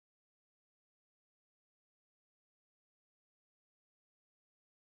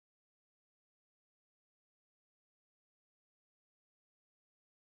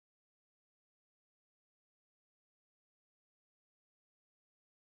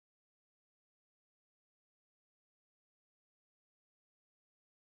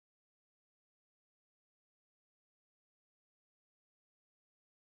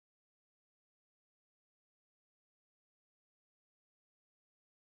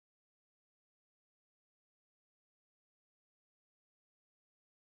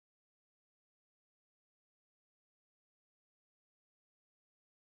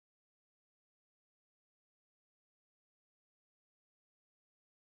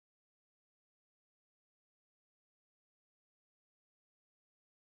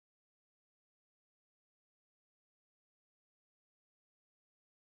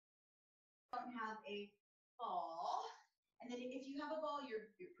don't have a ball, and then if you have a ball,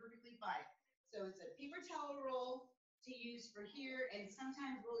 you're perfectly fine. So it's a paper towel roll to use for here, and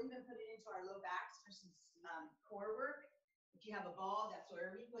sometimes we'll even put it into our low backs for some core work. If you have a ball, that's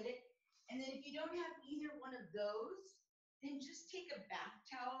where we put it. And then if you don't have either one of those, then just take a bath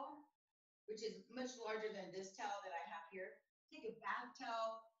towel, which is much larger than this towel that I have here. Take a bath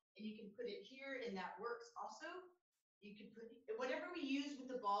towel and you can put it here, and that works also. You can put whatever we use with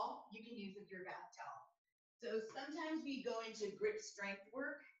the ball, you can use with your bath towel. So sometimes we go into grip strength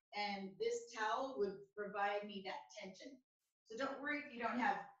work, and this towel would provide me that tension. So don't worry if you don't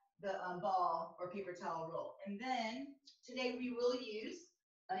have the ball or paper towel roll. And then today we will use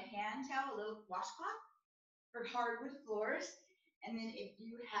a hand towel, a little washcloth for hardwood floors. And then if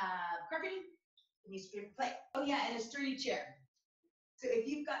you have carpeting, you scrape play. Oh yeah, and a sturdy chair. So if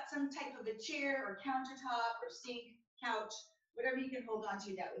you've got some type of a chair or countertop or sink, couch, whatever you can hold on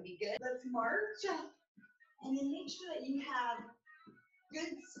to, that would be good. Let's march up. And then make sure that you have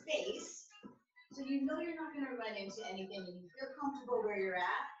good space, so you know you're not going to run into anything and you feel comfortable where you're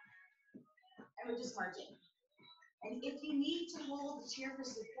at. And we're just marching. And if you need to hold the chair for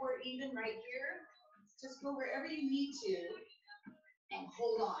support, even right here, just go wherever you need to and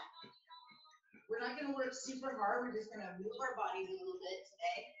hold on. We're not going to work super hard. We're just going to move our bodies a little bit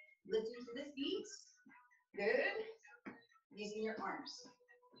today. Lifting to the feet. Good. Using your arms.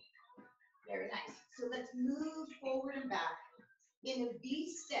 Very nice. So let's move forward and back in a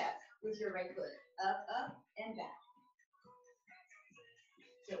V step with your right foot. Up, up, and back.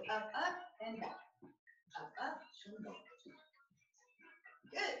 So up, up, and back. Up, up, and back.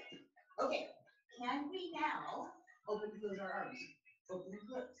 Good. Okay. Can we now open and close our arms? Open and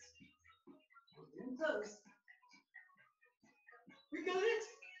close. Open and close. We got it.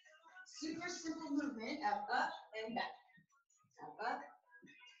 Super simple movement. Up, up, and back. Up, up.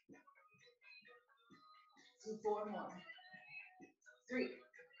 So 4 more. 3,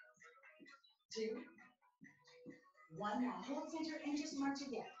 2, 1. Now hold center and just march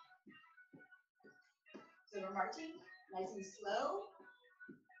again. So we're marching nice and slow,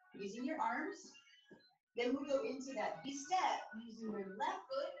 using your arms. Then we'll go into that V step using your left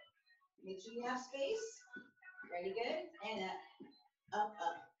foot. Make sure you have space. Very good. And up,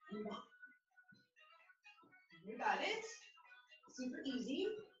 up, and back. You got it. Super easy.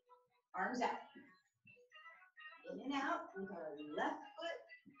 Arms out. In and out with our left foot,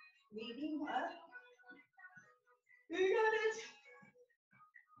 weaving up. You got it.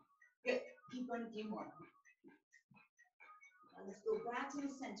 Good. Keep going a few more. Now let's go back to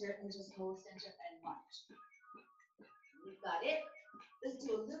the center and just hold center and march. You got it. Let's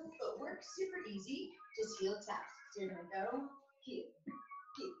do a little footwork, super easy. Just heel taps. So you're gonna go heel,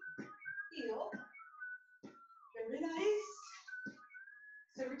 heel, heel. Very nice.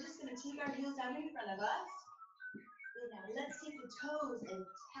 So we're just gonna take our heels out in front of us. Now let's take the toes and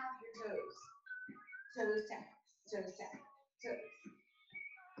tap your toes. Toes tap, toes tap, toes.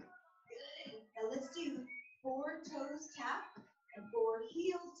 Good. Now let's do 4 toes tap and 4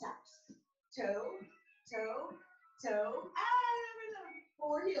 heel taps. Toe, toe, toe.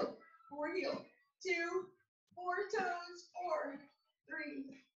 4 heel, 4 heel. 2, 4 toes, 4,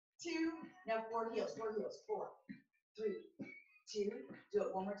 3, 2. Now 4 heels, 4 heels. 4, 3, 2. Do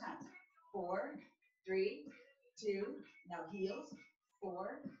it one more time. 4, 3, 2, now heels,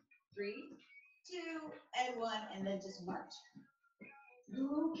 4, 3, 2, and 1, and then just march.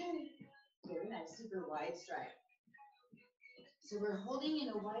 Okay, very nice, super wide stride. So we're holding in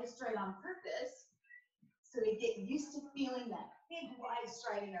a wide stride on purpose, so we get used to feeling that big wide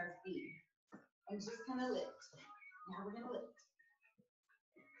stride in our feet. And just kind of lift. Now we're gonna lift.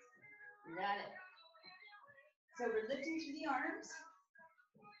 You got it. So we're lifting through the arms,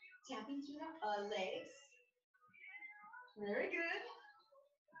 tapping through the legs. Very good.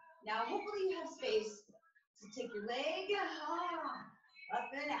 Now, hopefully you have space to take your leg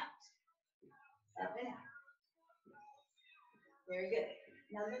up and out. Up and out. Very good.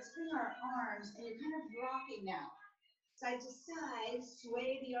 Now, let's bring our arms, and you're kind of rocking now. Side to side,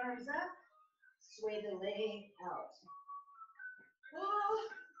 sway the arms up, sway the leg out. Whoa.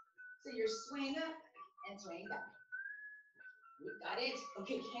 So you're swaying up and swaying back. You got it.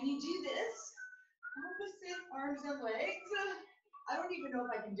 Okay, can you do this? Opposite arms and legs. I don't even know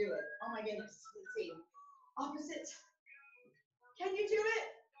if I can do it. Oh my goodness. Let's see. Opposite. Can you do it?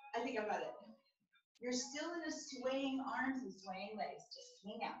 I think I got it. You're still in a swaying arms and swaying legs. Just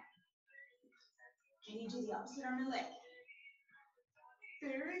swing out. Can you do the opposite arm and leg?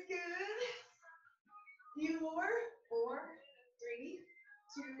 Very good. Few more. 4, 3,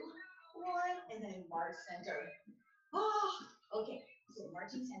 2, 1. And then march center. Oh, okay. So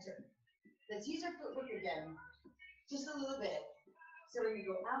marching center. Let's use our footwork again, just a little bit. So we're gonna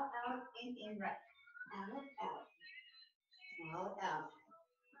go out, out, in, right. Out, out, out, out,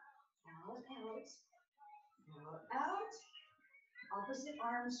 out, out, out, out. Opposite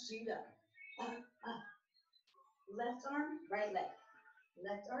arm, shoot up, up, up. Left arm, right leg.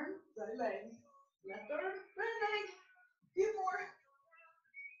 Left arm, right leg. Left arm, right leg. Get more.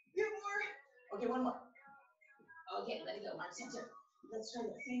 Get more. Okay, one more. Okay, let it go. Mark center. Let's try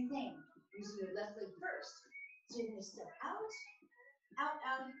the same thing. Using your left leg first. So you're gonna step out, out,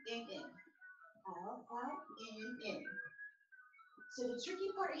 out, in, in. Out, out, in. So the tricky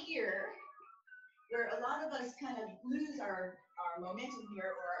part here, where a lot of us kind of lose our momentum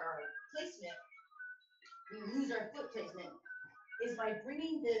here or our placement, we lose our foot placement, is by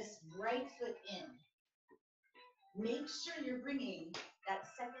bringing this right foot in. Make sure you're bringing that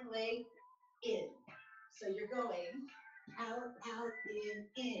second leg in. So you're going out, out,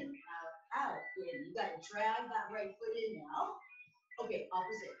 in, out, out, in. You gotta drag that right foot in now. Okay,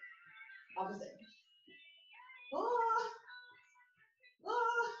 opposite, opposite. Oh,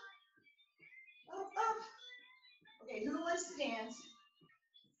 oh, up, up. Okay, who wants to dance?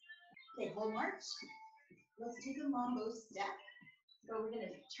 Okay, hold march. Let's take a mambo step. So we're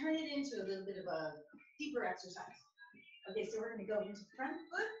gonna turn it into a little bit of a deeper exercise. Okay, so we're gonna go into front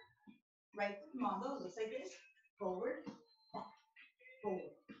foot, right foot mambo, looks like this. Forward, back,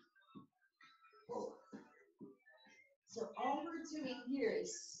 forward, forward. So all we're doing here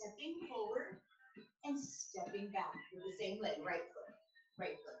is stepping forward and stepping back with the same leg, right foot,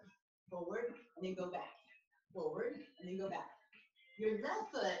 forward, and then go back, forward, and then go back. Your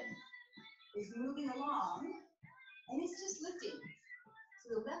left foot is moving along, and it's just lifting.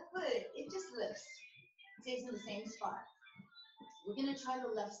 So the left foot, it just lifts, stays in the same spot. We're gonna try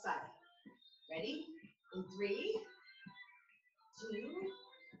the left side. Ready? In 3, 2,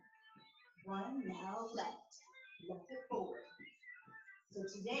 1, now left. Left foot forward. So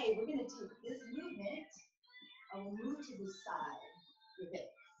today, we're gonna take this movement and we'll move to the side with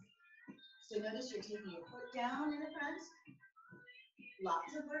it. So notice you're taking your foot down in the front.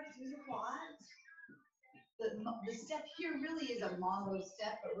 Lots of work through the quads. The step here really is a mambo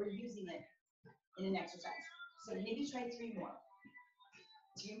step, but we're using it in an exercise. So maybe try 3 more.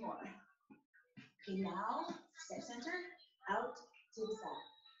 2 more. Okay, now step center, out to the side.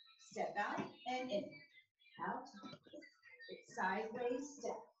 Step out and in. Out, sideways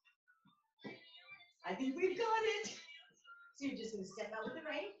step. I think we've got it. So you're just gonna step out with the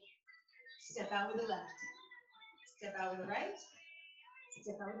right, step out with the left. Step out with the right,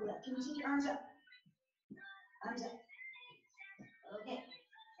 step out with the left. Can you take your arms up? Arms up. Okay,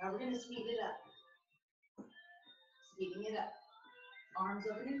 now we're gonna speed it up. Speeding it up. Arms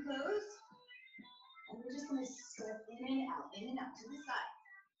open and closed. And we're just gonna step in and out to the side.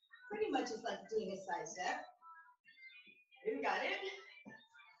 Pretty much it's like doing a side step. We got it.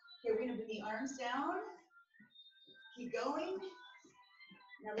 Okay, we're gonna bring the arms down. Keep going.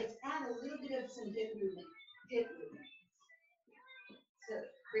 Now let's add a little bit of some hip movement. So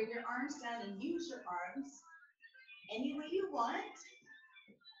bring your arms down and use your arms any way you want.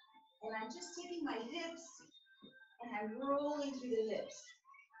 And I'm just taking my hips and I'm rolling through the hips.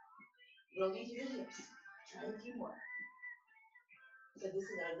 Rolling through the hips. Try a few more. So this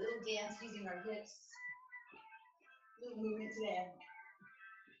is our little dance using our hips. Little movement today.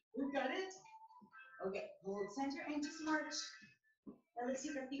 We've got it. Okay, hold center and just march. Now let's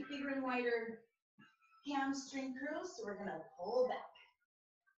take our feet bigger and wider. Hamstring curls, so we're gonna pull back.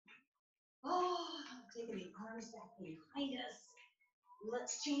 Oh, taking the arms back behind us.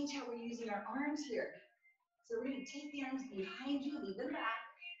 Let's change how we're using our arms here. So we're gonna take the arms behind you, leave them back.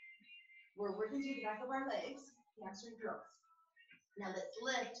 We're working through the back of our legs, hamstring curls. Now let's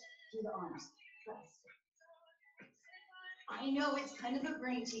lift through the arms. Press. I know it's kind of a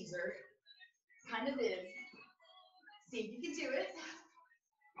brain teaser. Kind of is. See if you can do it.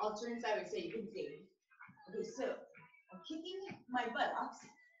 I'll turn sideways so you can see. Okay, so I'm kicking my buttocks,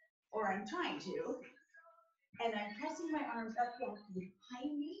 or I'm trying to, and I'm pressing my arms up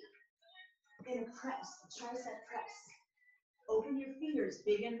behind me in a press, a tricep press. Open your fingers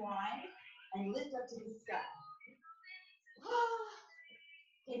big and wide and lift up to the sky.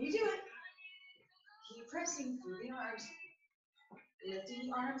 Can you do it? Keep pressing through the arms. Lifting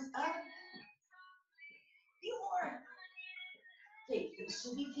the arms up. Few more. Okay, it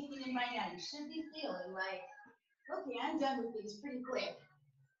should be kicking in right now. You should be feeling like, okay, I'm done with these pretty quick.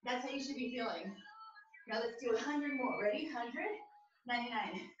 That's how you should be feeling. Now let's do 100 more. Ready? 100,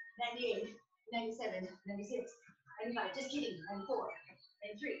 99, 98, 97, 96, 95. Just kidding. 94,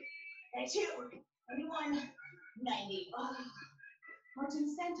 93, 92, 91, 90. Oh. March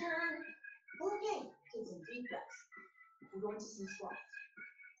in center. Okay, take some deep breaths. We're going to some squats.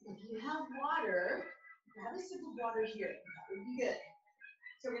 If you have water, grab a sip of water here. That would be good.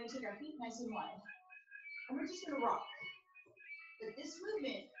 So we're going to take our feet nice and wide. And we're just going to rock. But this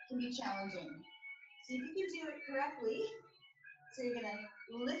movement can be challenging. See if you can do it correctly. So you're going to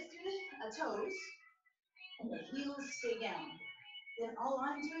lift the toes and the heels stay down. Then all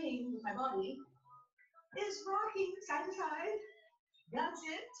I'm doing with my body is rocking side to side. That's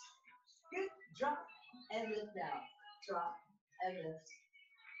it. Good. Drop and lift now. Drop and lift.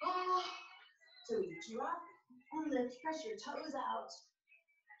 Oh. So we drop and lift. Press your toes out.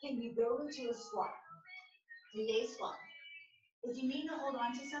 And you go into a squat. 3-day squat. If you need to hold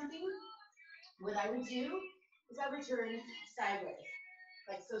on to something, what I would do is I would turn sideways.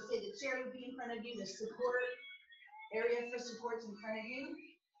 Like, so say the chair would be in front of you, the support area for support's in front of you,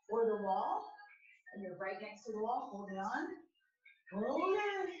 or the wall, and you're right next to the wall, holding on. Hold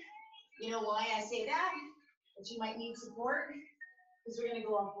on. You know why I say that? That you might need support, because we're gonna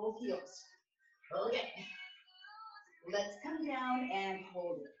go off both heels. Okay. Let's come down and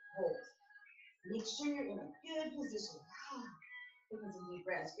hold it. Hold. Make sure you're in a good position. Taking some deep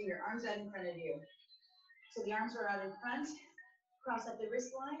breaths. Bring your arms out in front of you. So the arms are out in front. Cross up the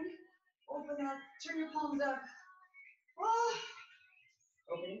wrist line. Open up. Turn your palms up. Oh.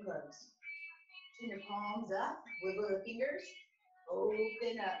 Open and close. Turn your palms up. Wiggle the fingers.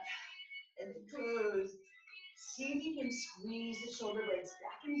 Open up and close. See if you can squeeze the shoulder blades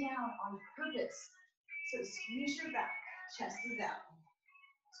back and down on purpose. So squeeze your back. Chest is out.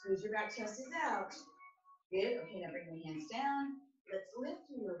 Squeeze your back. Chest is out. Good. Okay, now bring the hands down. Let's lift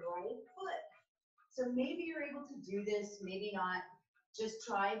your right foot. So maybe you're able to do this, maybe not. Just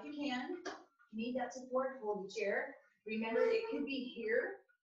try if you can. If you need that support, hold the chair. Remember, it could be here.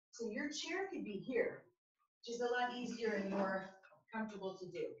 So your chair could be here, which is a lot easier and more comfortable to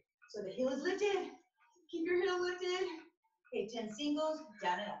do. So the heel is lifted. Keep your heel lifted. Okay, 10 singles,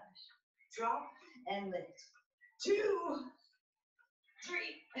 down and up. Drop and lift. 2,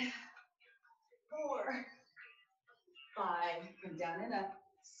 3, 4, 5, come down and up.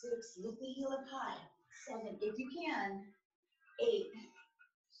 6, lift the heel up high. 7, if you can. 8,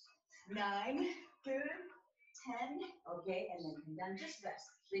 9, good. 10, okay, and then come down, just rest.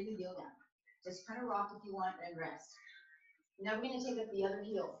 Bring the heel down. Just kind of rock if you want and rest. Now we're gonna take up the other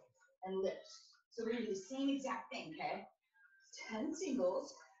heel and lift. So we're gonna do the same exact thing, okay? 10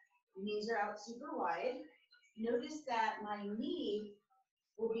 singles, knees are out super wide. Notice that my knee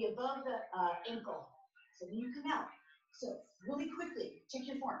will be above the ankle. So when you come out, so really quickly, check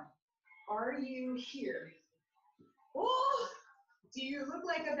your form. Are you here? Oh, do you look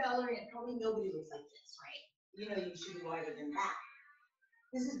like a ballerina? Probably nobody looks like this, right? You know you should be wider than that.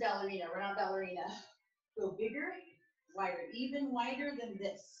 This is ballerina, we're not ballerina. Go bigger, wider, even wider than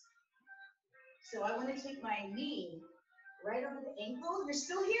this. So I want to take my knee right over the ankle. You're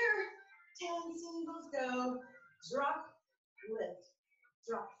still here. 10 singles, go. Drop, lift,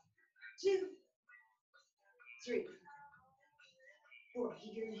 drop. 2, 3, 4,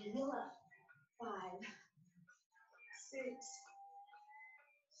 keep your heel up. 5, 6,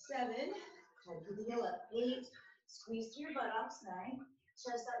 7, try to keep the heel up. 8, squeeze through your buttocks. 9,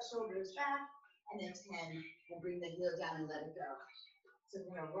 chest out, shoulders back. And then 10, and bring the heel down and let it go. So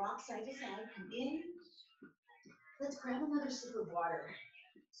we're gonna rock side to side, come in. Let's grab another sip of water.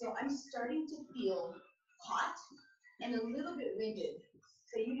 So I'm starting to feel hot and a little bit winded.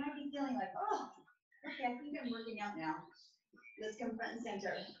 So you might be feeling like, oh, okay, I think I'm working out now. Let's come front and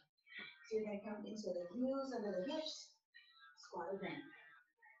center. So you're gonna come into the heels, under the hips, squat again.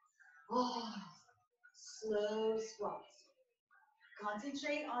 Oh, slow squats.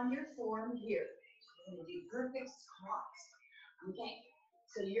 Concentrate on your form here. We're gonna do perfect squats. Okay,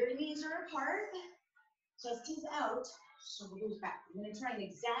 so your knees are apart, chest is out, shoulders back. I'm gonna try and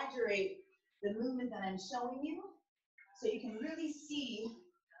exaggerate the movement that I'm showing you so you can really see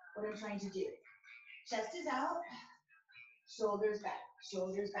what I'm trying to do. Chest is out, shoulders back,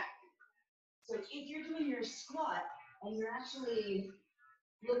 shoulders back. So if you're doing your squat and you're actually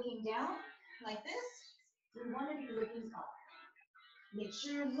looking down like this, you want to be looking up. Make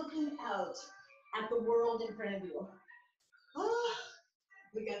sure you're looking out at the world in front of you. Oh,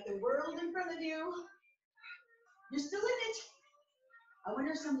 we got the world in front of you. You're still in it. I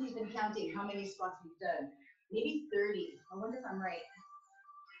wonder if somebody's been counting how many squats we've done. Maybe 30. I wonder if I'm right.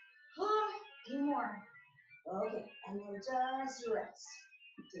 Oh, 2 more. Okay, and then just rest.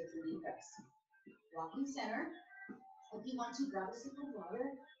 Take some deep breaths. Rocking center. If you want to, grab a sip of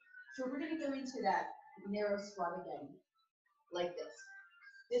water. So we're going to go into that narrow squat again, like this.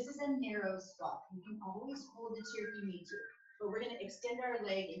 This is a narrow squat. You can always hold it here if you need to, but we're going to extend our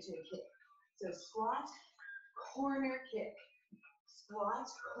leg into a kick. So squat, corner kick. Squat,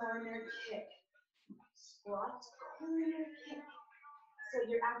 corner kick. Squat, corner kick. So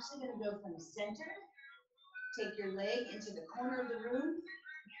you're actually going to go from center, take your leg into the corner of the room,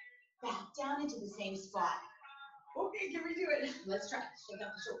 back down into the same spot. Okay, can we do it? Let's try. Shake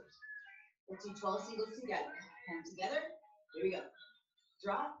out the shoulders. Let's do 12 singles together. Hands together. Here we go.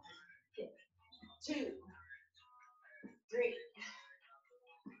 Drop, kick. 2, 3,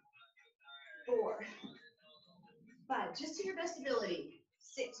 4, 5. Just to your best ability.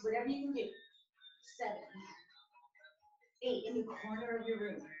 6, whatever you can do. 7, 8, in the corner of your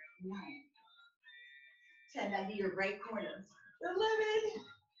room. 9, 10, that'd be your right corner. 11,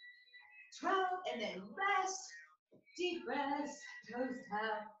 12, and then rest. Deep breaths, toes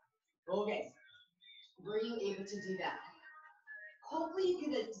tap. Okay, were you able to do that? Hopefully you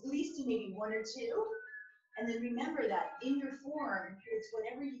could at least do maybe 1 or 2, and then remember that in your form, it's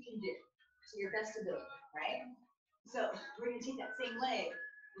whatever you can do to your best ability, right? So we're gonna take that same leg,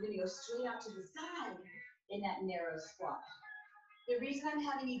 we're gonna go straight out to the side in that narrow squat. The reason I'm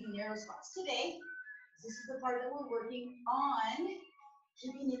having you do narrow squats today is this is the part that we're working on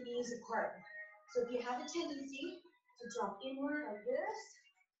keeping the knees apart. So if you have a tendency to drop inward like this,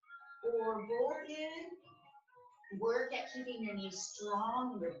 or roll in, work at keeping your knees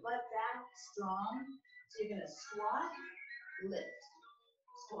strong, your butt back strong. So you're gonna squat, lift,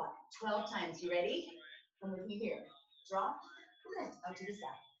 squat, 12 times. You ready? Come with me here. Drop, lift, out to the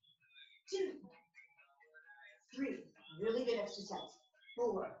side. 2, 3, really good exercise.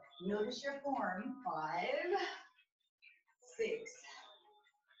 4, notice your form. 5, 6,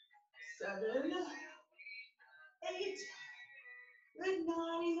 7, 8,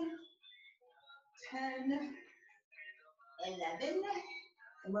 9, 10, 11,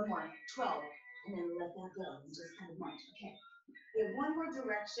 and one more, 12, and then let that go and just kind of march. Okay, we have one more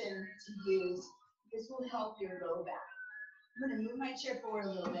direction to use. This will help your low back. I'm going to move my chair forward a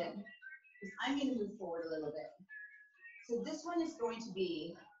little bit because I'm going to move forward a little bit. So this one is going to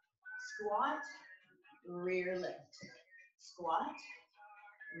be squat, rear lift. Squat,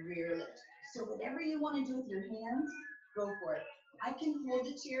 rear lift. So whatever you want to do with your hands, go for it. I can hold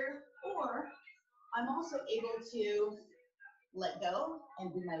the chair, or I'm also able to let go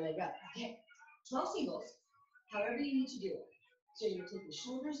and bring my leg up. Okay, 12 singles, however you need to do it. So you take the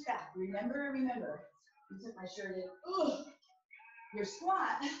shoulders back. Remember, you took my shirt in. Ugh. Your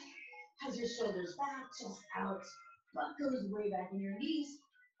squat has your shoulders back, chest out, butt goes way back, and your knees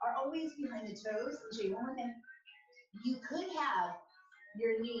are always behind the toes. I'll show you one more thing. You could have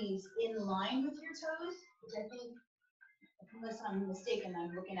your knees in line with your toes, which I think, unless I'm mistaken,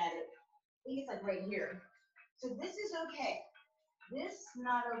 I'm looking at it. I think it's like right here. So this is okay. This,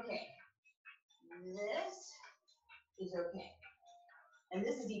 not okay. This is okay. And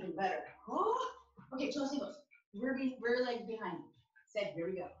this is even better. Oh, okay, 12 singles. Rear leg behind. Set, here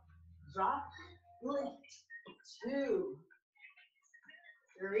we go. Drop, lift. 2,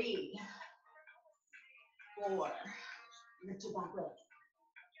 3, 4. Lift your back leg.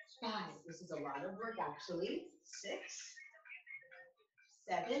 5. This is a lot of work actually. 6,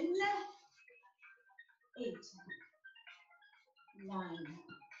 7, 8, 9.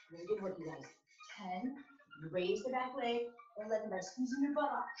 Really good work, you guys. 10. Raise the back leg. 11. By squeezing your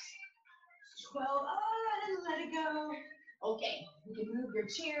buttocks. 12. Oh, and let it go. Okay, you can move your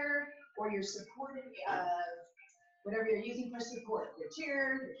chair or your supported, whatever you're using for support. Your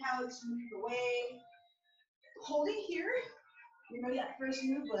chair, your couch, move away. Holding here. You know that first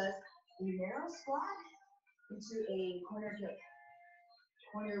move was a narrow squat into a corner kick.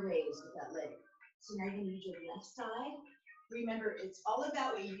 Corner raise with that leg. So now you're going to use your left side. Remember, it's all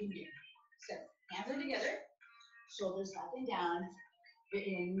about what you can do. So hands are together, shoulders up and down. You're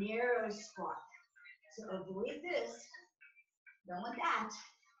in a narrow squat. So avoid this. Don't want that.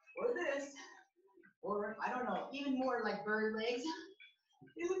 Or this. Or, I don't know, even more like bird legs.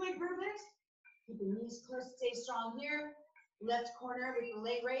 You look like bird legs? Keep the knees close, stay strong here. Left corner with the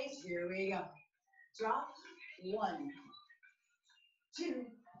leg raised. Here we go. Drop. 1, 2.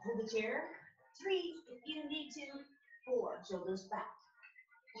 Hold the chair. 3, if you need to. 4, shoulders back.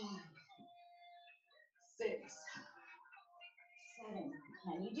 5, 6, 7.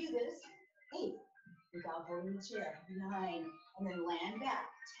 Can you do this? 8, without holding the chair. 9, and then land back.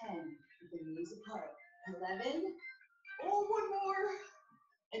 10, with the knees apart. 11. Oh, one more.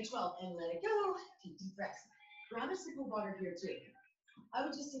 And 12, and let it go. Take deep breaths. Grab a sip of water here too. I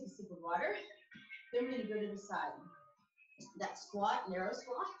would just take a sip of water. Then we're going to go to the side. That squat, narrow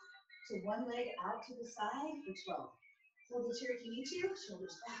squat. So one leg out to the side for 12. Hold the chair if you need to.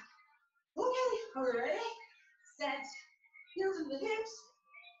 Shoulders back. Okay, all right. Set. Heels into the hips.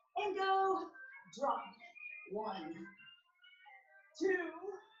 and go. Drop. 1, 2,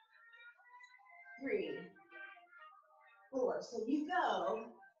 3, 4. So you go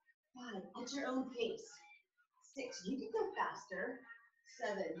 5 at your own pace. 6, you can go faster.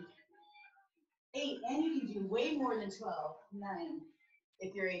 7, 8, and you can do way more than 12. 9,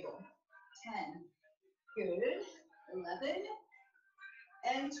 if you're able. 10, good. 11,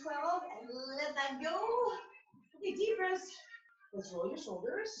 and 12, and let that go. Okay, deep breaths. Let's roll your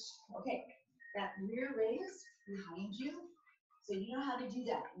shoulders. Okay, that rear raise behind you. So you know how to do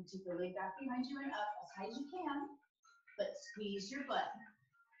that. You take the leg back behind you and up as high as you can, but squeeze your butt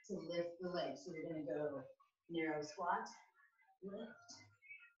to lift the leg. So we're gonna go narrow squat, lift,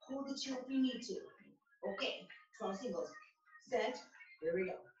 hold the chair if you need to. Okay, 12 singles. Set, here we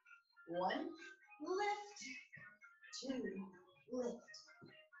go. 1, lift, 2, lift.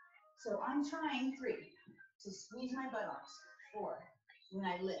 So I'm trying 3 to squeeze my buttocks. 4, when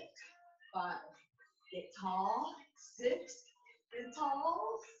I lift. 5, get tall. 6, get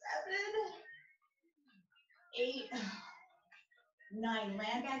tall. 7, 8, 9,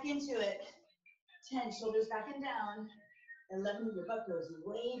 land back into it. 10, shoulders back and down. 11, your butt goes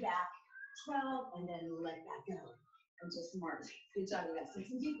way back. 12, and then let that go. And just march. Good job, you guys. Take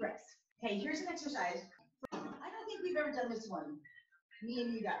some deep breaths. Okay, here's an exercise. I don't think we've ever done this one. Me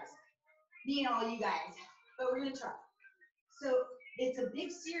and you guys. Me and all you guys. But we're gonna try. So it's a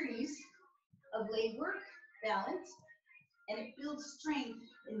big series of leg work, balance, and it builds strength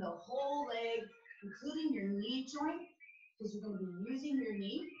in the whole leg, including your knee joint, because you're gonna be using your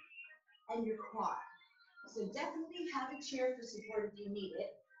knee and your quad. So definitely have a chair for support if you need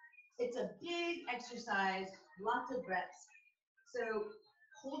it. It's a big exercise, lots of reps. So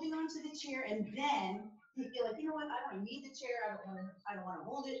holding onto the chair, and then you feel like, you know what, I don't need the chair, I don't wanna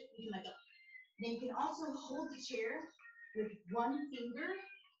hold it, you can let go. Then you can also hold the chair with one finger,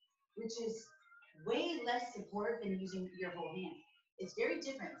 which is way less support than using your whole hand. It's very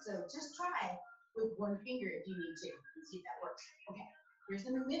different, so just try with one finger if you need to, and see if that works. Okay, here's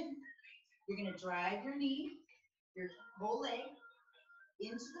the movement. You're gonna drive your knee, your whole leg,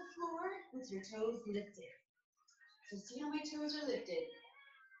 into the floor with your toes lifted. So see how my toes are lifted?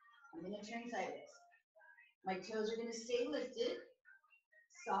 I'm gonna turn sideways. My toes are gonna stay lifted.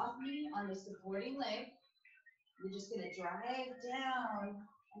 Soft knee on the supporting leg. You're just gonna drive down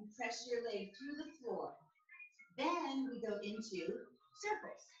and press your leg through the floor. Then we go into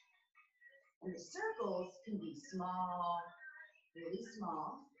circles. And the circles can be small, really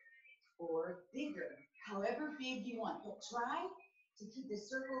small, or bigger, however big you want. But try to keep the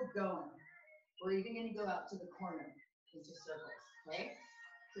circle going. We're even gonna go out to the corner into circles, okay?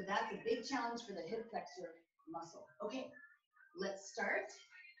 So that's a big challenge for the hip flexor muscle. Okay, let's start.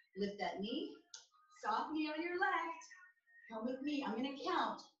 Lift that knee, soft knee on your left. Come with me, I'm gonna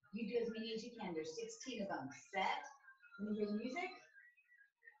count. You do as many as you can. There's 16 of them. Set, when you hear the music,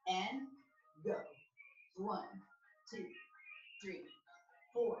 and go. 1, 2, 3,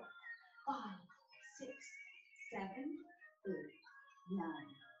 4, 5, 6, 7, 8, 9,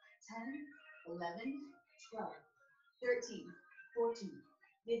 10, 11, 12, 13, 14,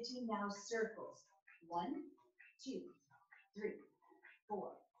 15. Now circles. 1, 2, 3,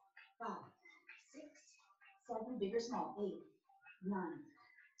 4, 5, 6, 7, big or small. 8, 9,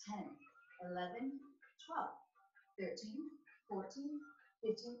 10, 11, 12, 13, 14,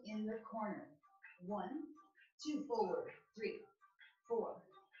 15 in the corner. 1, 2, forward. 3, 4,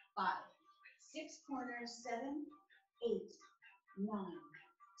 5, 6 corners. 7, 8, 9,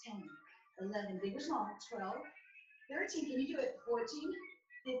 10, 11, big or small. 12, 13, can you do it? 14,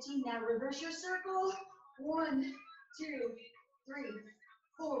 15, now reverse your circle. 1, 2, 3,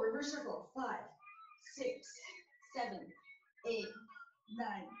 4, reverse circle. 5, 6, 7, 8, 9,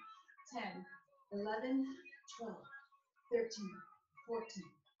 10, 11, 12, 13, 14,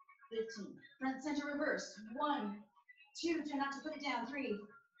 15. Front center reverse. 1, 2, try not to put it down. 3,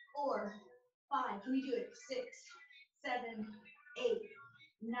 4, 5. Can you do it? 6, 7, 8,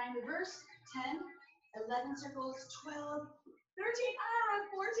 9, reverse. 10, 11 circles. 12, 13,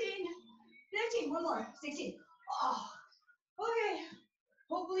 14, 15. One more. 16. Oh, okay.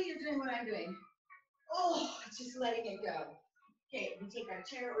 Hopefully you're doing what I'm doing. Oh, just letting it go. Okay, we take our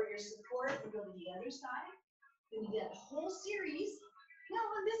chair or your support, we go to the other side. Then we do that whole series. Now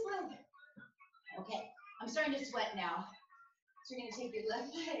on this leg. Okay, I'm starting to sweat now. So you're gonna take your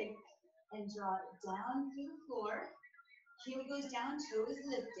left leg and draw it down through the floor. Heel goes down, toe is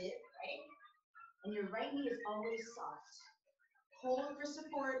lifted, right? And your right knee is always soft. Hold for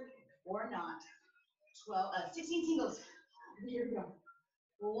support or not. 16 singles. Here we go.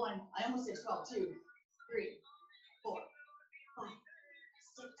 1, I almost said 12, 2, 3, 4, 5,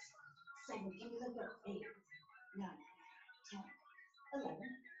 6, 7, can we lift up? 8, 9, 10, 11,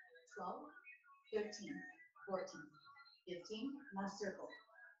 12, 13, 14, 15, last circle.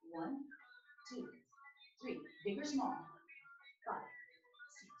 1, 2, 3, big or small. 5,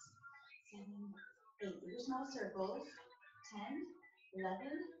 6, 7, 8, big or small circles. 10, 11,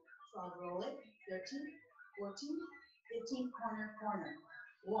 12, roll it. 13, 14, 15, corner, corner.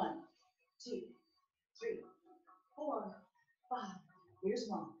 1, 2, 3, 4, 5, big or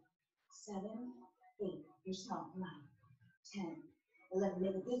small. 7, 8, big or small. 9, 10, 11,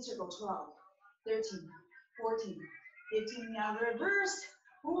 make a good circle. 12, 13, 14, 15, now reverse.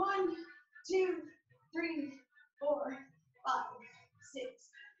 1, 2, 3, 4, 5, 6,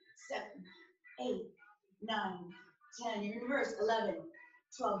 7, 8, 9, 10. You're in reverse. 11,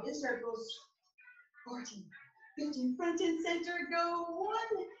 12, good circles. 14, 15, front and center. Go.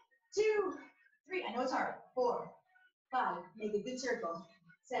 1, 2, 3. I know it's hard. 4, 5. Make a good circle.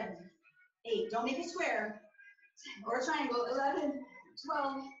 7, 8. Don't make a square or a triangle. 11,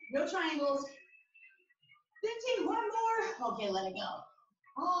 12. No triangles. 15. One more. Okay, let it go.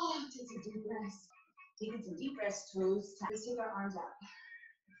 Oh, take some deep breaths. Taking some deep breaths, toes tight. Let's take our arms out.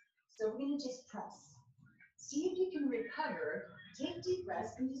 So we're going to just press. See if you can recover. Take deep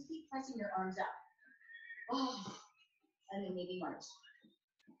breaths and just keep pressing your arms out. Oh, and then maybe march.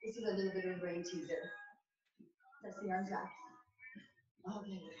 This is a little bit of a brain teaser. Press the arms out.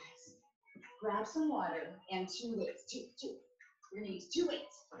 Okay, guys. Grab some water and 2 weights. Two. We're going to use 2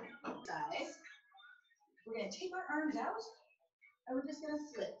 weights. Guys, we're going to take our arms out and we're just going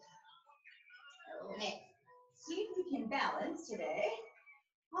to flip. Okay. See if you can balance today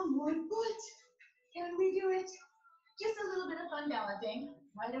on one foot. Can we do it? Just a little bit of fun balancing.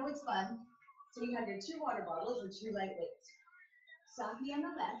 I know it's fun. So you have your 2 water bottles or 2 light weights. Softly on the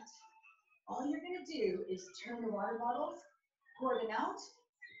left. All you're going to do is turn the water bottles, pour them out,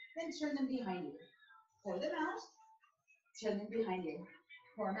 then turn them behind you. Pour them out, turn them behind you.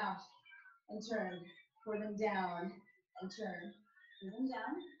 Pour them out and turn. Pour them down and turn. Pour them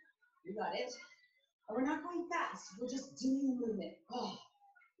down. You got it. And we're not going fast. We're just doing the movement. Oh,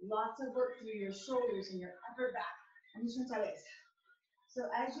 lots of work through your shoulders and your upper back. I'm just turn sideways. So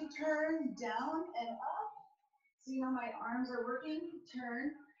as you turn down and up, see how my arms are working?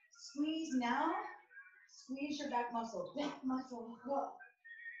 Turn, squeeze now. Squeeze your back muscle. Back muscle, whoa.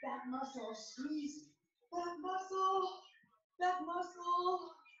 Back muscle, squeeze. Back muscle, back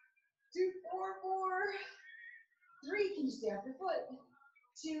muscle. 2, 4, 4. 3, can you stay off your foot?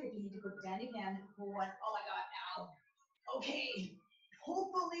 2, if you need to put it down, you can. 1, oh my God, ow. Okay,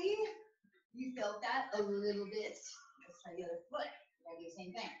 hopefully you felt that a little bit. Let's try the other foot. We're gonna do the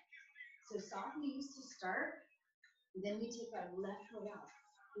same thing. So soft knees to start. Then we take our left foot out.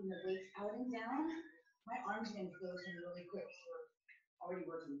 Bring the weights out and down. My arms are gonna close in really quick. So we're already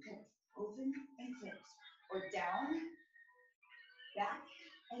working close. Open and close. Or down, back,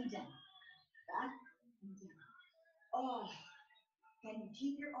 and down. Back and down. Oh, can you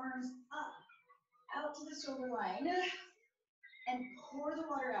keep your arms up, out to the shoulder line, and pour the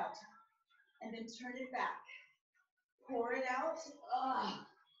water out, and then turn it back. Pour it out,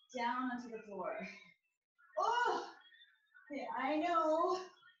 down onto the floor. Oh, okay, I know,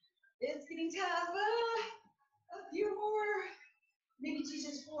 it's getting tough. A few more, maybe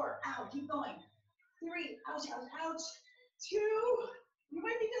just 4. Ow, keep going. 3, ouch, ouch, ouch. 2, you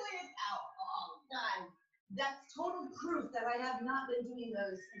might be feeling it. Ow, oh, God. That's total proof that I have not been doing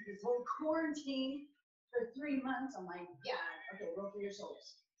those this whole quarantine for 3 months. Oh my God. Okay, roll through your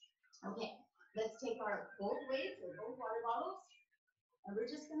shoulders. Okay, let's take our both weights or both water bottles, and we're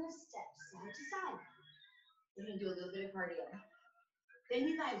just gonna step side to side. We're gonna do a little bit of cardio.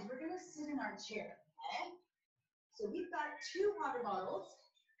 Then you guys, we're gonna sit in our chair, okay? So we've got 2 water bottles.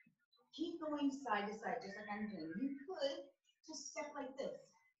 Keep going side to side, just like I'm doing. You could just step like this.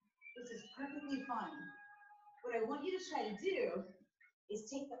 This is perfectly fine. What I want you to try to do is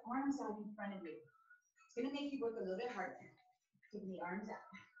take the arms out in front of you. It's gonna make you work a little bit harder. Taking the arms out.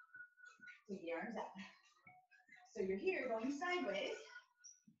 Take the arms out. So you're here going sideways.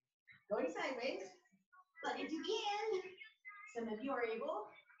 Going sideways. But if you can, some of you are able,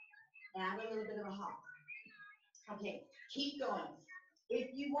 add a little bit of a hop. Okay, keep going.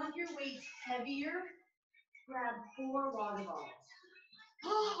 If you want your weights heavier, grab 4 water bottles.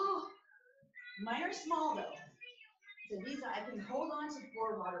 Oh, mine are small though. So these I can hold on to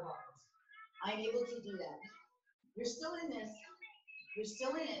 4 water bottles. I'm able to do that. You're still in this. You're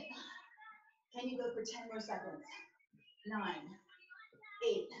still in it. Can you go for 10 more seconds? 9,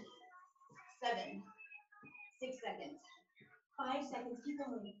 8, 7, 6 seconds, 5 seconds, keep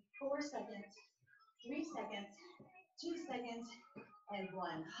going, 4 seconds, 3 seconds, 2 seconds, and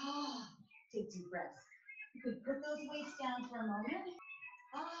 1. Take deep breaths. You could put those weights down for a moment.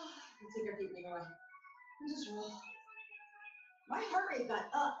 Let's take our feet away. And just roll. My heart rate got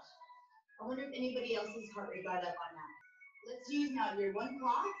up. I wonder if anybody else's heart rate got up on that. Let's use now your one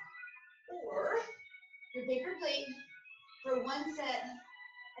cloth or your paper plate for one set,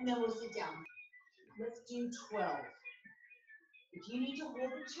 and then we'll sit down. Let's do 12. If you need to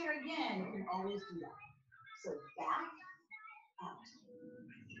hold the chair again, you can always do that. So back, out.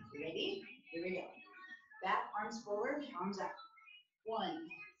 Ready? Here we go. Back, arms forward, arms out. 1,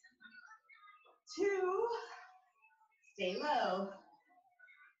 2, stay low.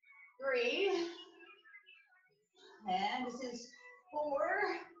 3, and this is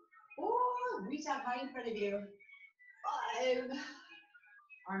 4, reach out high in front of you. 5,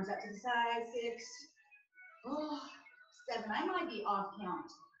 arms out to the side. 6, 7, I might be off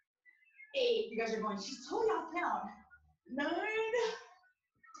count. 8, you guys are going, she's totally off count. 9,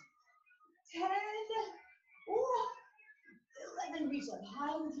 10, 11, reach up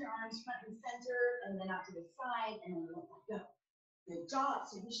high with your arms front and center, and then out to the side, and then let that go. Good job.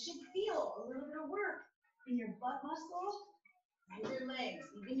 So you should feel a little bit of work in your butt muscle, and your legs,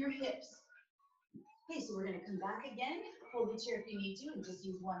 even your hips. Okay, so we're going to come back again. Hold the chair if you need to, and just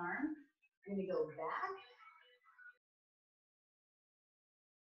use one arm. We're going to go back.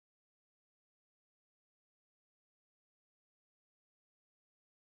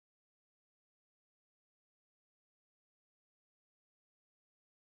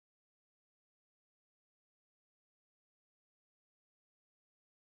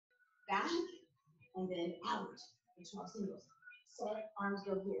 Back, and then out. In 12 singles. Set, arms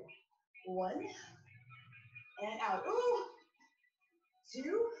go here. 1, and out. 2,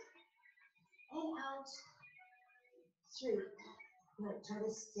 and out. 3. Good. Try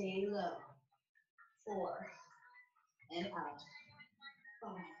to stay low. 4, and out.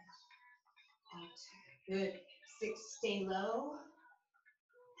 5, out. Good. 6, stay low.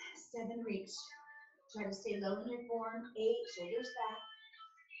 7, reach. Try to stay low in your form. 8, shoulders back.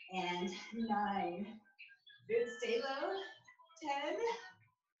 And 9. Good, stay low. 10.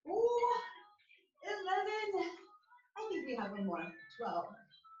 11. I think we have one more. 12.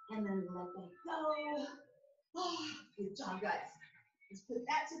 And then let that go. Good job, guys. Let's put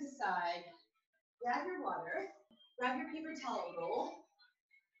that to the side. Grab your water. Grab your paper towel roll.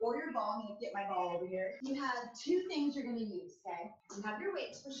 Or your ball. I'm going to get my ball over here. You have 2 things you're going to use, okay? You have your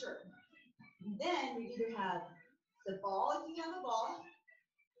weights for sure. Then you either have the ball if you have a ball.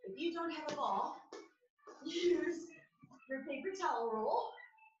 If you don't have a ball, use your paper towel roll.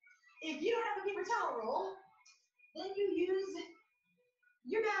 If you don't have a paper towel roll, then you use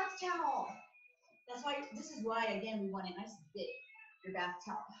your bath towel. That's why, this is why, again, we want it nice and big, your bath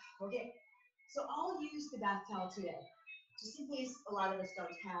towel. Okay, so I'll use the bath towel today, just in case a lot of us don't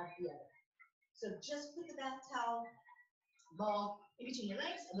have the other. So just put the bath towel ball in between your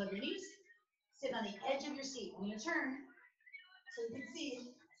legs, above your knees. Sit on the edge of your seat. I'm going to turn so you can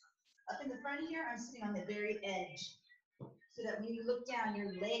see up in the front here, I'm sitting on the very edge so that when you look down, your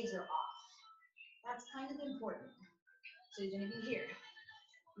legs are off. That's kind of important. So you're going to be here.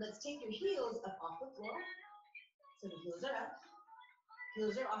 Let's take your heels up off the floor. So the heels are up.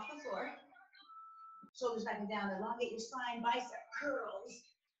 Heels are off the floor. Shoulders back and down. Elongate your spine, bicep curls.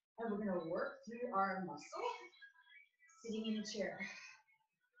 And we're going to work through our muscle sitting in a chair.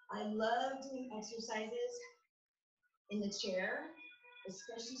 I love doing exercises in the chair,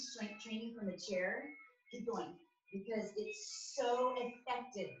 especially strength training from the chair. Keep going, because it's so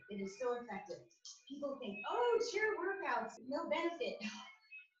effective. It is so effective. People think, oh, chair workouts, no benefit.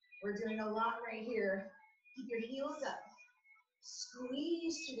 We're doing a lot right here. Keep your heels up.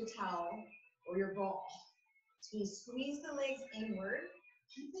 Squeeze through the towel or your ball. So you squeeze the legs inward.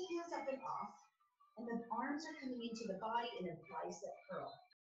 Keep the heels up and off. And the arms are coming into the body in a bicep curl.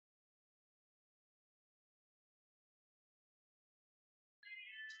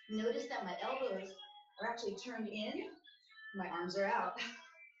 Notice that my elbows are actually turned in. My arms are out.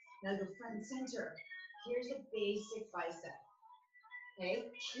 Now go front and center. Here's a basic bicep.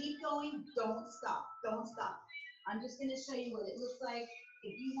 Okay, keep going, don't stop, don't stop. I'm just gonna show you what it looks like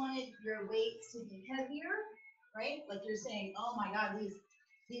if you wanted your weights to be heavier, right? Like you're saying, oh my God, these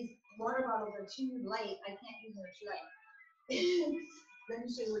water bottles are too light, I can't use them, too light. Let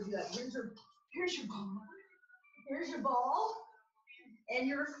me show you what you do. Here's your ball. Here's your ball. And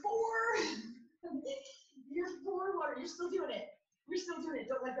your 4. Your 4 water, you're still doing it. You're still doing it,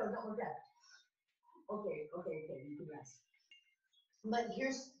 don't let go, don't look at it. Okay, you can rest. But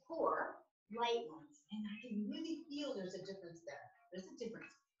here's 4 light ones, and I can really feel there's a difference there. There's a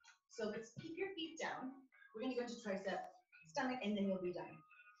difference. So let's keep your feet down. We're gonna go into tricep, stomach, and then you'll be done.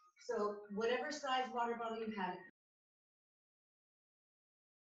 So whatever size water bottle you have,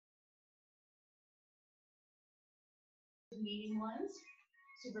 medium ones,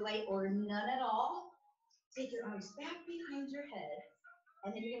 super light or none at all. Take your arms back behind your head,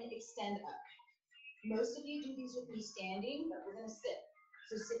 and then you're going to extend up. Most of you do these with me standing, but we're going to sit.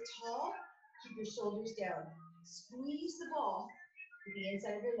 So sit tall, keep your shoulders down. Squeeze the ball to the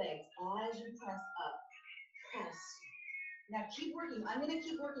inside of your legs as you press up. Press. Now keep working. I'm going to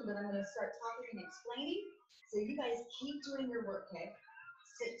keep working, but I'm going to start talking and explaining. So you guys keep doing your work, okay?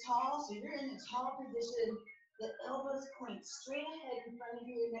 Sit tall, so you're in a tall position. The elbows point straight ahead in front of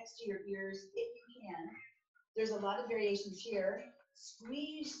you, next to your ears, if you can. There's a lot of variations here.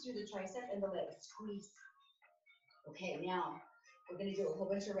 Squeeze through the tricep and the leg. Squeeze. Okay, now we're going to do a whole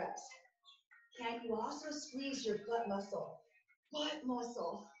bunch of reps. Can you also squeeze your butt muscle? Butt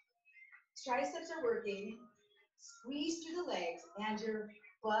muscle. Triceps are working. Squeeze through the legs and your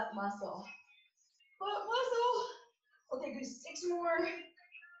butt muscle. Butt muscle. Okay, do 6 more.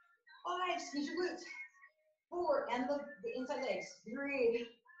 5, squeeze your glutes. 4, and the inside legs. 3,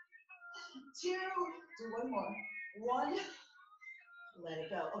 2, do 1 more. 1, let it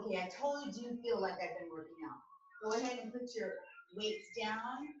go. Okay, I totally do feel like I've been working out. Go ahead and put your weights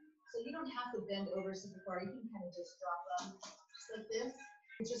down. So you don't have to bend over super far. You can kind of just drop them just like this.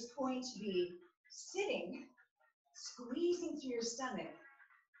 You're just going to be sitting, squeezing through your stomach.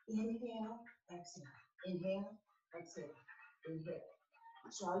 Inhale, exhale. Inhale, exhale. Inhale.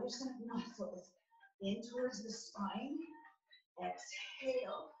 Draw your stomach muscles in towards the spine.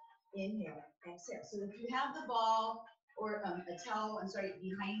 Exhale. Inhale, exhale. So if you have the ball or a towel,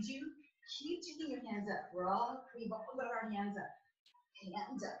 behind you, keep taking your hands up. We've all got our hands up.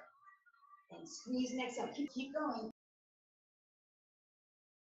 Hands up. And squeeze and exhale. Keep going.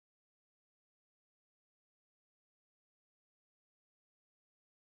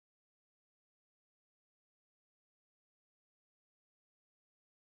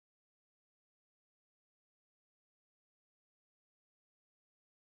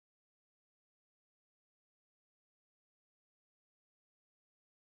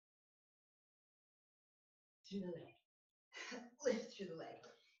 Through the leg. Lift through the leg.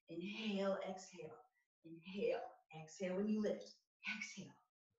 Inhale, exhale. Inhale, exhale when you lift. Exhale.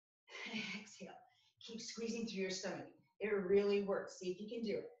 Exhale. Keep squeezing through your stomach. It really works. See if you can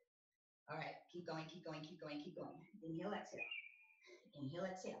do it. All right, keep going, keep going, keep going, keep going. Inhale, exhale. Inhale,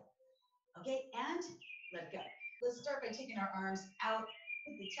 exhale. Okay, and let go. Let's start by taking our arms out.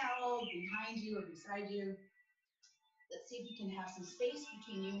 Put the towel behind you or beside you. Let's see if you can have some space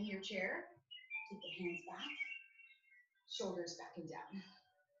between you and your chair. Take the hands back, shoulders back and down.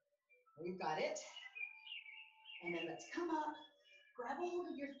 We've got it. And then let's come up, grab a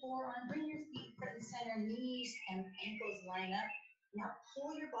hold of your forearm, bring your feet front and center, knees and ankles line up. Now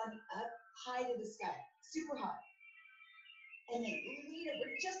pull your body up high to the sky, super high. And then lean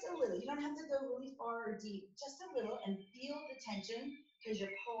over just a little. You don't have to go really far or deep, just a little, and feel the tension because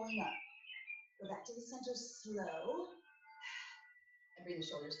you're pulling up. Go back to the center slow, and bring the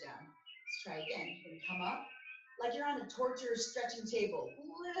shoulders down. Let's try again. You're gonna come up like you're on a torture stretching table.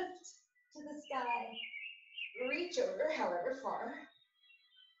 Lift to the sky. Reach over however far.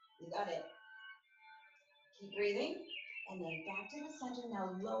 You got it. Keep breathing. And then back to the center.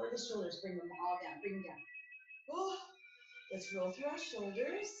 Now lower the shoulders. Bring them all down. Bring them down. Oh, let's roll through our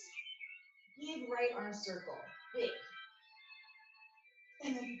shoulders. Big right arm circle. Big.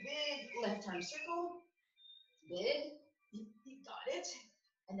 And then big left arm circle. Big. You got it.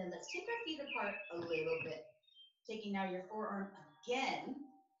 And then let's take our feet apart a little bit. Taking now your forearm again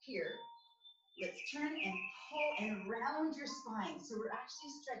here. Let's turn and pull and round your spine. So we're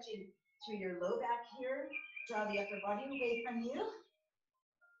actually stretching through your low back here. Draw the upper body away from you.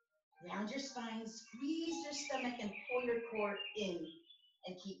 Round your spine, squeeze your stomach and pull your core in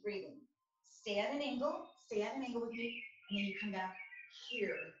and keep breathing. Stay at an angle with me, and then you come back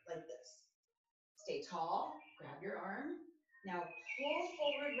here like this. Stay tall, grab your arm. Now pull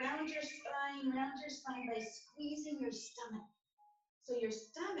forward, round your spine by squeezing your stomach. So your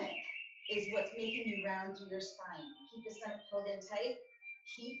stomach is what's making you round through your spine. Keep the stomach pulled in tight.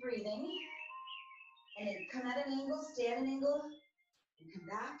 Keep breathing. And then come at an angle, stay at an angle, and come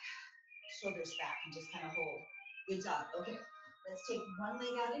back. Shoulders back and just kind of hold. Good job. Okay, let's take one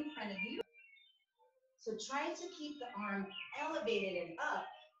leg out in front of you. So try to keep the arm elevated and up.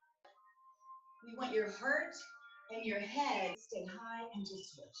 You want your heart and your head stay high and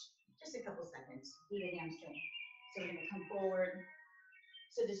just switch. Just a couple seconds. Do the hamstring. So we're going to come forward.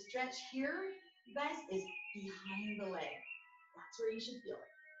 So the stretch here, you guys, is behind the leg. That's where you should feel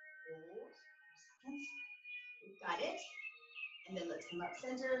it. Hold. Seconds. We've got it. And then let's come up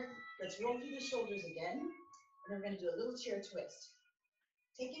center. Let's roll through the shoulders again. And we're going to do a little chair twist.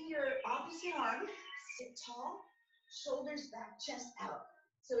 Taking your opposite arm, sit tall, shoulders back, chest out.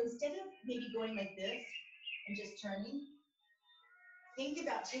 So instead of maybe going like this and just turning, think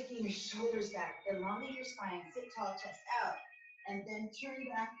about taking your shoulders back, elongate your spine, sit tall, chest out, and then turn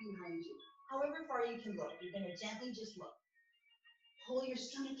back behind you. However far you can look, you're going to gently just look. Pull your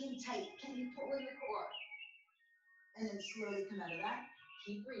stomach in tight. Can you pull in the core? And then slowly come out of that.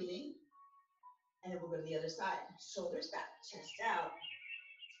 Keep breathing. And then we'll go to the other side. Shoulders back, chest out.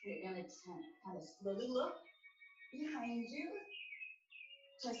 You're going to kind of slowly look behind you.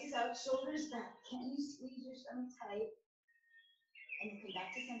 Chest is out, shoulders back. Can you squeeze your stomach tight? And you come back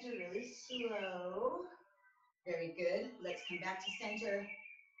to center really slow. Very good. Let's come back to center.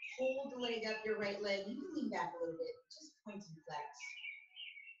 Hold the leg up, your right leg. You can lean back a little bit. Just point and flex.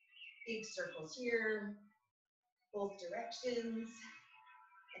 Big circles here. Both directions.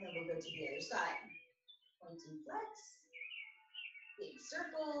 And then we'll go to the other side. Point and flex. Big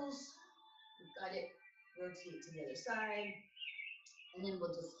circles. We've got it. Rotate to the other side. And then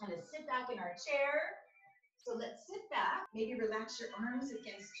we'll just kind of sit back in our chair. So let's sit back. Maybe relax your arms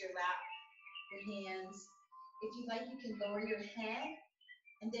against your lap, your hands. If you like, you can lower your head.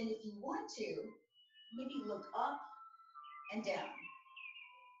 And then if you want to, maybe look up and down.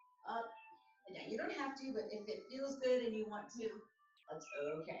 Up and down. You don't have to, but if it feels good and you want to, that's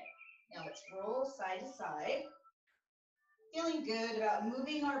okay. Now let's roll side to side. Feeling good about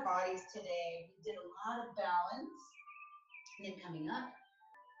moving our bodies today. We did a lot of balance. And then coming up,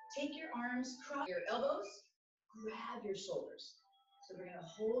 take your arms, cross your elbows, grab your shoulders. So we're gonna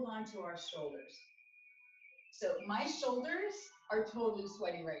hold on to our shoulders. So my shoulders are totally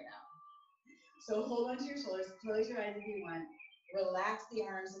sweaty right now. So hold on to your shoulders, close your eyes if you want. Relax the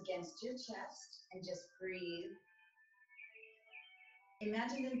arms against your chest and just breathe.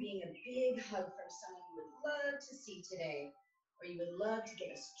 Imagine them being a big hug from someone you would love to see today, or you would love to get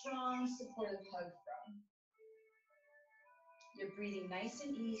a strong, supportive hug from. You're breathing nice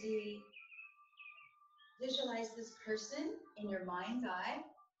and easy. Visualize this person in your mind's eye.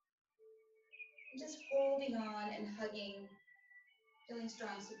 And just holding on and hugging, feeling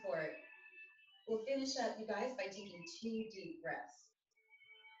strong support. We'll finish up, you guys, by taking 2 deep breaths.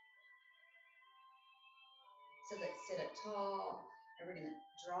 So let's sit up tall, and we're gonna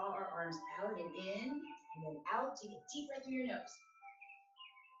draw our arms out and in, and then out. Take a deep breath through your nose.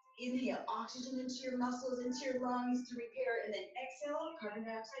 Inhale, oxygen into your muscles, into your lungs to repair, and then exhale, carbon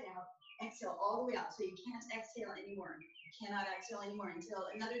dioxide out. Exhale all the way out, so you can't exhale anymore. You cannot exhale anymore until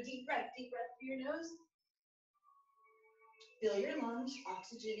another deep breath through your nose. Fill your lungs,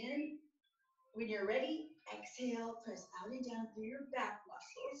 oxygen in. When you're ready, exhale, press out and down through your back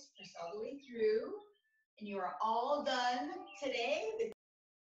muscles. Press all the way through, and you are all done today.